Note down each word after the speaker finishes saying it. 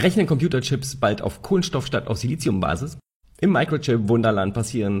Rechnen Computerchips bald auf Kohlenstoff statt auf Siliziumbasis? Im Microchip-Wunderland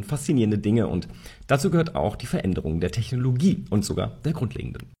passieren faszinierende Dinge und dazu gehört auch die Veränderung der Technologie und sogar der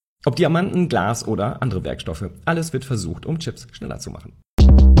grundlegenden. Ob Diamanten, Glas oder andere Werkstoffe, alles wird versucht, um Chips schneller zu machen.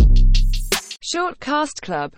 Shortcast Club